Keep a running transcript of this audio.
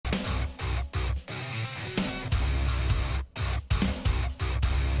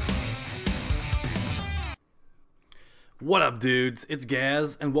What up, dudes? It's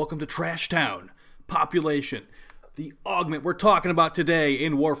Gaz, and welcome to Trash Town. Population, the augment we're talking about today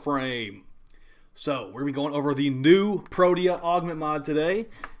in Warframe. So, we're going to be going over the new Protea augment mod today.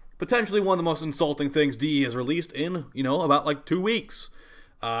 Potentially one of the most insulting things DE has released in, about like 2 weeks.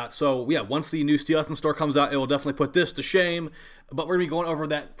 Once the new Steel Essence store comes out, it will definitely put this to shame. But we're going to be going over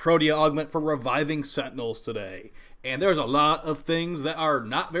that Protea augment for reviving Sentinels today. And there's a lot of things that are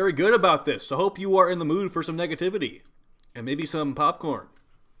not very good about this, so hope you are in the mood for some negativity. And maybe some popcorn.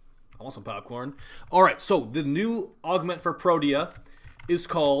 I want some popcorn. Alright, so the new augment for Protea is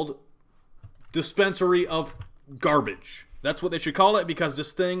called Dispensary of Garbage. That's what they should call it, because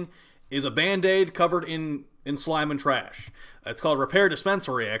this thing is a band-aid covered in slime and trash. It's called Repair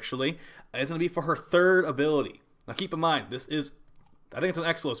Dispensary, actually. It's going to be for her third ability. Now keep in mind, this is, I think it's an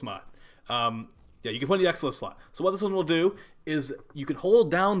Exilus mod. You can put in the Exilus slot. So what this one will do is you can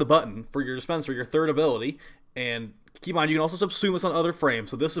hold down the button for your Dispensary, your third ability, and keep in mind, you can also subsume this on other frames,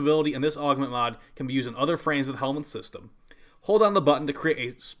 so this ability and this augment mod can be used in other frames of the Helmet system. Hold down the button to create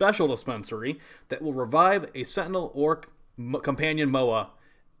a special dispensary that will revive a Sentinel or Companion MOA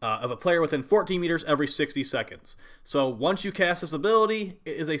of a player within 14 meters every 60 seconds. So once you cast this ability,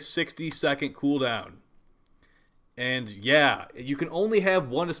 it is a 60-second cooldown. And yeah, you can only have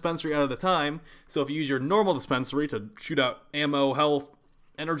one dispensary at a time, so if you use your normal dispensary to shoot out ammo, health,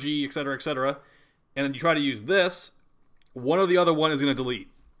 energy, etc., and then you try to use this, one or the other one is going to delete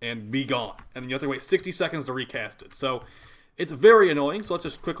and be gone. And then you have to wait 60 seconds to recast it. So it's very annoying. So let's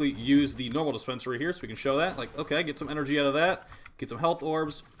just quickly use the normal dispensary here so we can show that. Like, okay, get some energy out of that. Get some health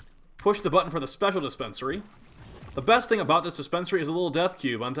orbs. Push the button for the special dispensary. The best thing about this dispensary is a little death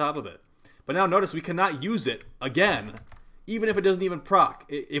cube on top of it. But now notice we cannot use it again, even if it doesn't even proc.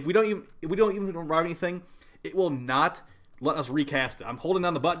 If we don't even revive anything, it will not let us recast it. I'm holding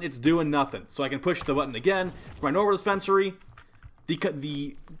down the button, it's doing nothing. So I can push the button again. For my normal dispensary,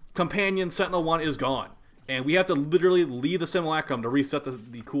 the companion Sentinel one is gone. And we have to literally leave the simulacrum to reset the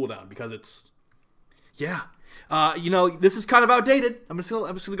cooldown, because it's... Yeah. This is kind of outdated. I'm just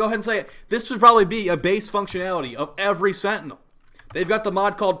gonna go ahead and say it. This should probably be a base functionality of every Sentinel. They've got the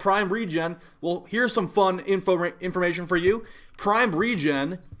mod called Prime Regen. Well, here's some fun information for you. Prime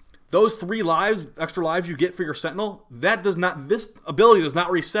Regen... Those 3 lives, extra lives you get for your Sentinel, this ability does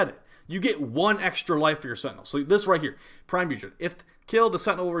not reset it. You get 1 extra life for your Sentinel. So this right here, Prime Regen. If killed, the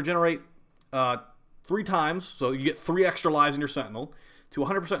Sentinel will regenerate 3 times, so you get 3 extra lives in your Sentinel, to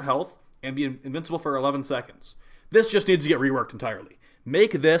 100% health, and be invincible for 11 seconds. This just needs to get reworked entirely.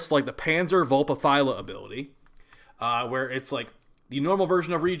 Make this like the Panzer Vulpaphyla ability, where it's like, the normal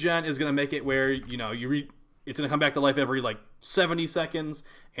version of Regen is going to make it where, it's going to come back to life every, like, 70 seconds,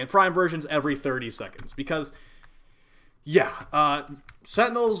 and Prime versions every 30 seconds. Because, yeah,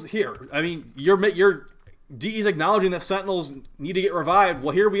 Sentinels here. I mean, your DE's acknowledging that Sentinels need to get revived.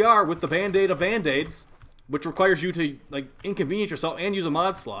 Well, here we are with the Band-Aid of Band-Aids, which requires you to, like, inconvenience yourself and use a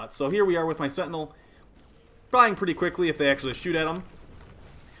mod slot. So here we are with my Sentinel dying pretty quickly if they actually shoot at them.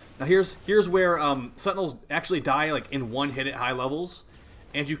 Now here's where Sentinels actually die, like, in one hit at high levels,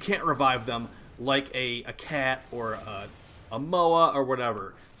 and you can't revive them like a cat or a MOA or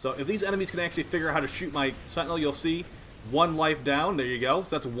whatever. So if these enemies can actually figure out how to shoot my Sentinel, you'll see 1 life down. There you go.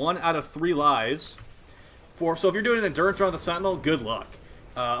 So that's 1 out of 3 lives. So if you're doing an endurance run with the Sentinel, good luck.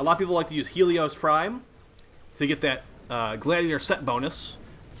 A lot of people like to use Helios Prime to get that Gladiator set bonus,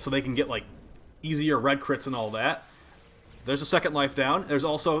 so they can get like easier red crits and all that. There's a 2nd life down. There's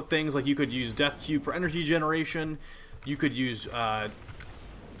also things like you could use Death Cube for energy generation. You could use...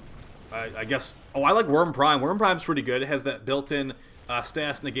 I guess... Oh, I like Worm Prime. Worm Prime's pretty good. It has that built-in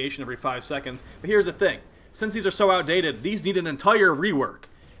status negation every 5 seconds. But here's the thing. Since these are so outdated, these need an entire rework.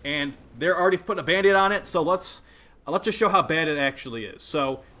 And they're already putting a Band-Aid on it, so let's just show how bad it actually is.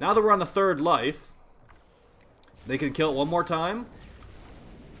 So, now that we're on the 3rd life, they can kill it 1 more time,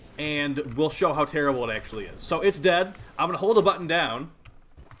 and we'll show how terrible it actually is. So, it's dead. I'm going to hold the button down.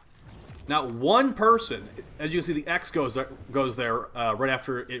 Now, 1 person, as you can see, the X goes there right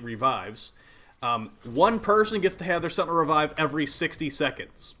after it revives. 1 person gets to have their Sentinel revive every 60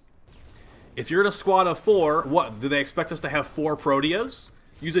 seconds. If you're in a squad of 4, what, do they expect us to have 4 Proteas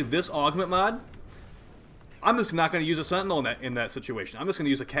using this augment mod? I'm just not going to use a Sentinel in that situation. I'm just going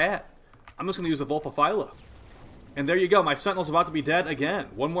to use a cat. I'm just going to use a Vulpaphyla. And there you go. My Sentinel's about to be dead again.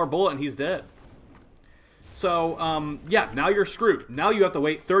 1 more bullet and he's dead. So, yeah, now you're screwed. Now you have to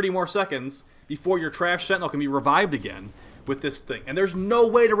wait 30 more seconds before your trash Sentinel can be revived again with this thing. And there's no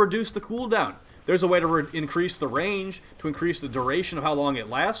way to reduce the cooldown. There's a way to increase the range, to increase the duration of how long it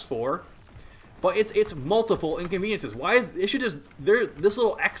lasts for. But it's multiple inconveniences. Why is it should just this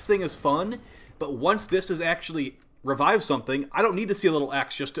little X thing is fun, but once this is actually revive something, I don't need to see a little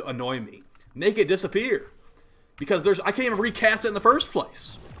X just to annoy me. Make it disappear. Because I can't even recast it in the first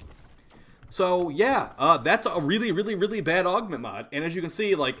place. So, yeah, that's a really, really, really bad augment mod. And as you can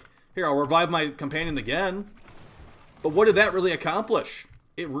see, like, here, I'll revive my companion again. But what did that really accomplish?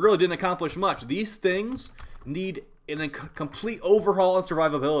 It really didn't accomplish much. These things need a complete overhaul in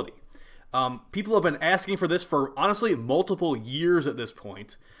survivability. People have been asking for this for, honestly, multiple years at this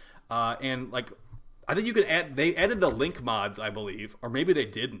point. And, like, I think you can add, they added the link mods, I believe. Or maybe they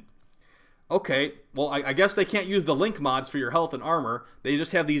didn't. Okay, well, I guess they can't use the link mods for your health and armor. They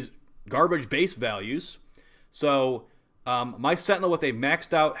just have these garbage base values. So, my Sentinel with a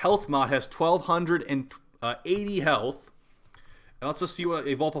maxed out health mod has 1,280 health. And let's just see what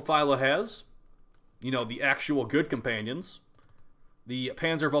a Vulpaphyla has. You know, the actual good companions. The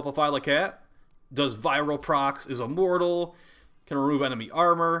Panzer Vulpaphyla cat does viral procs, is immortal, can remove enemy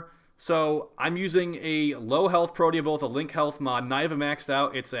armor. So I'm using a low health Protea build with a link health mod, not even maxed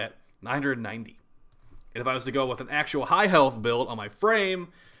out. It's at 990. And if I was to go with an actual high health build on my frame,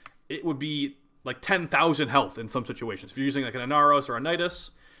 it would be like 10,000 health in some situations. If you're using like an Anaros or a Nidus,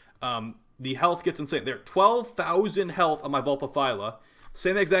 the health gets insane. There, 12,000 health on my Vulpaphyla.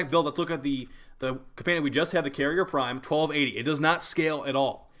 Same exact build. Let's look at the companion we just had, the Carrier Prime, 1280. It does not scale at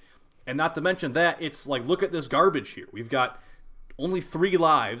all. And not to mention that, it's like, look at this garbage here. We've got only 3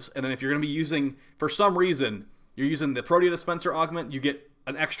 lives, and then if you're going to be using, for some reason, you're using the Protea Dispenser Augment, you get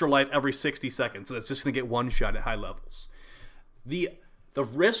an extra life every 60 seconds. So that's just going to get one shot at high levels. The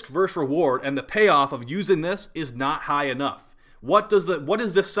risk versus reward and the payoff of using this is not high enough. What is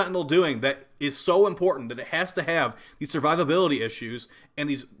this Sentinel doing that is so important that it has to have these survivability issues and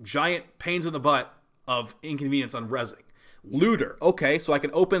these giant pains in the butt of inconvenience on rezzing? Looter. Okay, so I can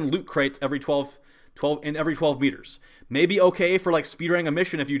open loot crates every 12 meters. Maybe okay for like speedrunning a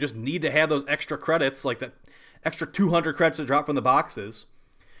mission if you just need to have those extra credits, like that extra 200 credits that drop from the boxes.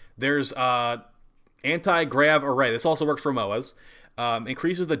 There's anti-grav array. This also works for MOAs.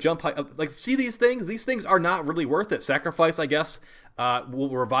 Increases the jump height. Like, see these things? These things are not really worth it. Sacrifice, I guess, will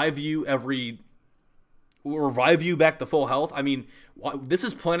revive you back to full health. I mean, this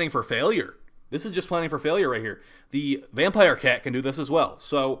is planning for failure. This is just planning for failure right here. The Vampire Cat can do this as well.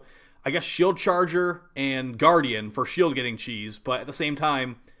 So, I guess Shield Charger and Guardian for shield getting cheese, but at the same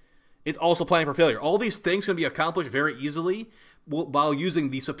time, it's also planning for failure. All these things can be accomplished very easily while using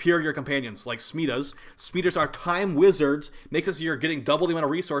the superior companions like Smetas. Smetas are time wizards, makes it so you're getting double the amount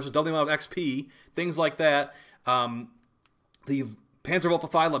of resources, double the amount of XP, things like that. The Panzer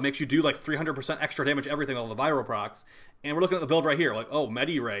Vulpaphyla makes you do like 300% extra damage everything, all the viral procs. And we're looking at the build right here, like, oh,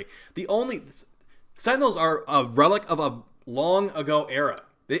 Medi-Ray. The only Sentinels are a relic of a long ago era.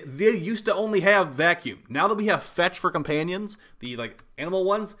 They used to only have vacuum. Now that we have fetch for companions, the like animal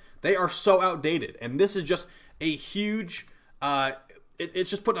ones, they are so outdated. And this is just a huge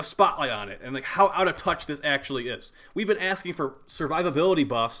it's just putting a spotlight on it and like how out of touch this actually is. We've been asking for survivability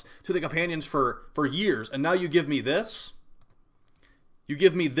buffs to the companions for years, and now you give me this. You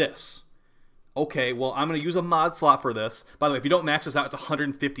give me this. Okay, well, I'm going to use a mod slot for this. By the way, if you don't max this out, it's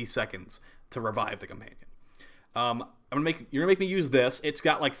 150 seconds to revive the companion. You're gonna make me use this. It's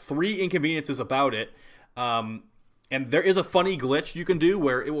got like 3 inconveniences about it. And there is a funny glitch you can do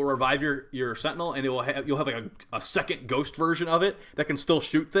where it will revive your Sentinel, and you'll have like a second ghost version of it that can still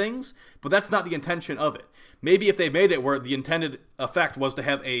shoot things, but that's not the intention of it. Maybe if they made it where the intended effect was to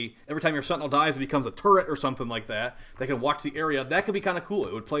have every time your Sentinel dies, it becomes a turret or something like that, they can watch the area, that could be kind of cool.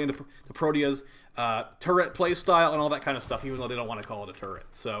 It would play into the Protea's turret play style and all that kind of stuff, even though they don't want to call it a turret.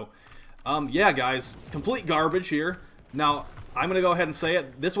 So, yeah, guys, complete garbage here. Now, I'm going to go ahead and say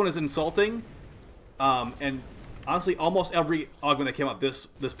it. This one is insulting, and honestly, almost every augment that came out this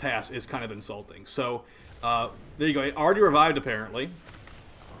pass is kind of insulting. So, there you go. It already revived, apparently.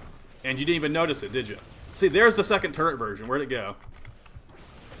 And you didn't even notice it, did you? See, there's the second turret version. Where'd it go?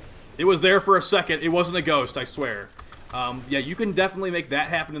 It was there for a second. It wasn't a ghost, I swear. Yeah, you can definitely make that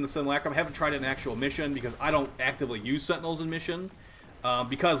happen in the Simulacrum. I haven't tried it in actual mission because I don't actively use Sentinels in mission.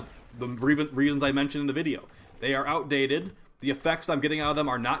 Because the reasons I mentioned in the video. They are outdated. The effects I'm getting out of them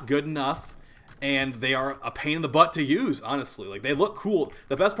are not good enough. And they are a pain in the butt to use, honestly. Like, they look cool.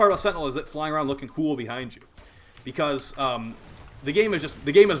 The best part about Sentinel is it flying around looking cool behind you. Because the game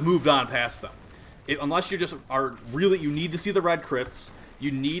has moved on past them. Unless you just are really, you need to see the red crits. You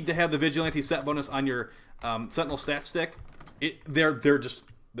need to have the Vigilante set bonus on your Sentinel stat stick. They're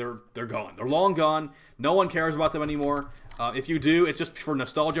gone. They're long gone. No one cares about them anymore. If you do, it's just for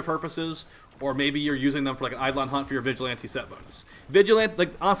nostalgia purposes. Or maybe you're using them for like an Eidolon hunt for your Vigilante set bonus. Vigilante,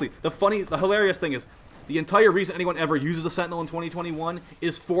 like, honestly, the hilarious thing is, The entire reason anyone ever uses a Sentinel in 2021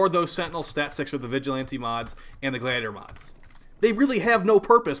 is for those Sentinel stat 6 or the Vigilante mods and the Gladiator mods. They really have no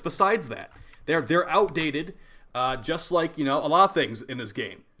purpose besides that. They're outdated, just like, you know, a lot of things in this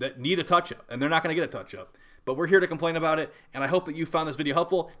game that need a touch-up, and they're not going to get a touch-up. But we're here to complain about it, and I hope that you found this video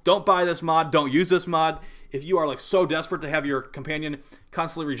helpful. Don't buy this mod. Don't use this mod. If you are like so desperate to have your companion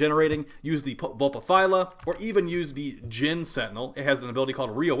constantly regenerating, use the Vulpaphyla, or even use the Jinn Sentinel. It has an ability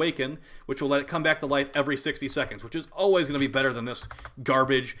called Reawaken, which will let it come back to life every 60 seconds, which is always going to be better than this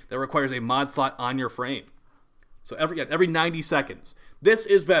garbage that requires a mod slot on your frame. So every 90 seconds. This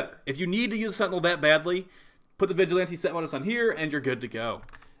is better. If you need to use a Sentinel that badly, put the Vigilante set bonus on here, and you're good to go.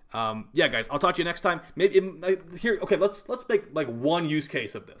 Yeah, guys, I'll talk to you next time. Maybe here. Okay, let's make like one use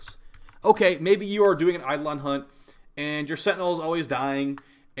case of this. Okay, maybe you are doing an Eidolon hunt, and your Sentinel is always dying,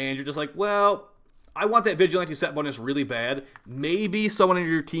 and you're just like, well, I want that Vigilante set bonus really bad. Maybe someone in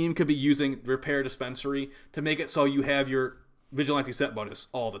your team could be using Repair Dispensary to make it so you have your Vigilante set bonus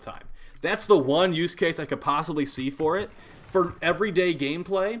all the time. That's the one use case I could possibly see for it. For everyday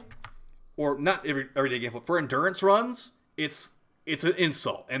gameplay, or not everyday gameplay, for endurance runs, it's an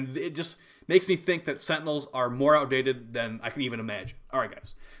insult, and it just makes me think that Sentinels are more outdated than I can even imagine. All right,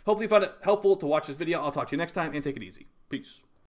 guys. Hopefully you found it helpful to watch this video. I'll talk to you next time, and take it easy. Peace.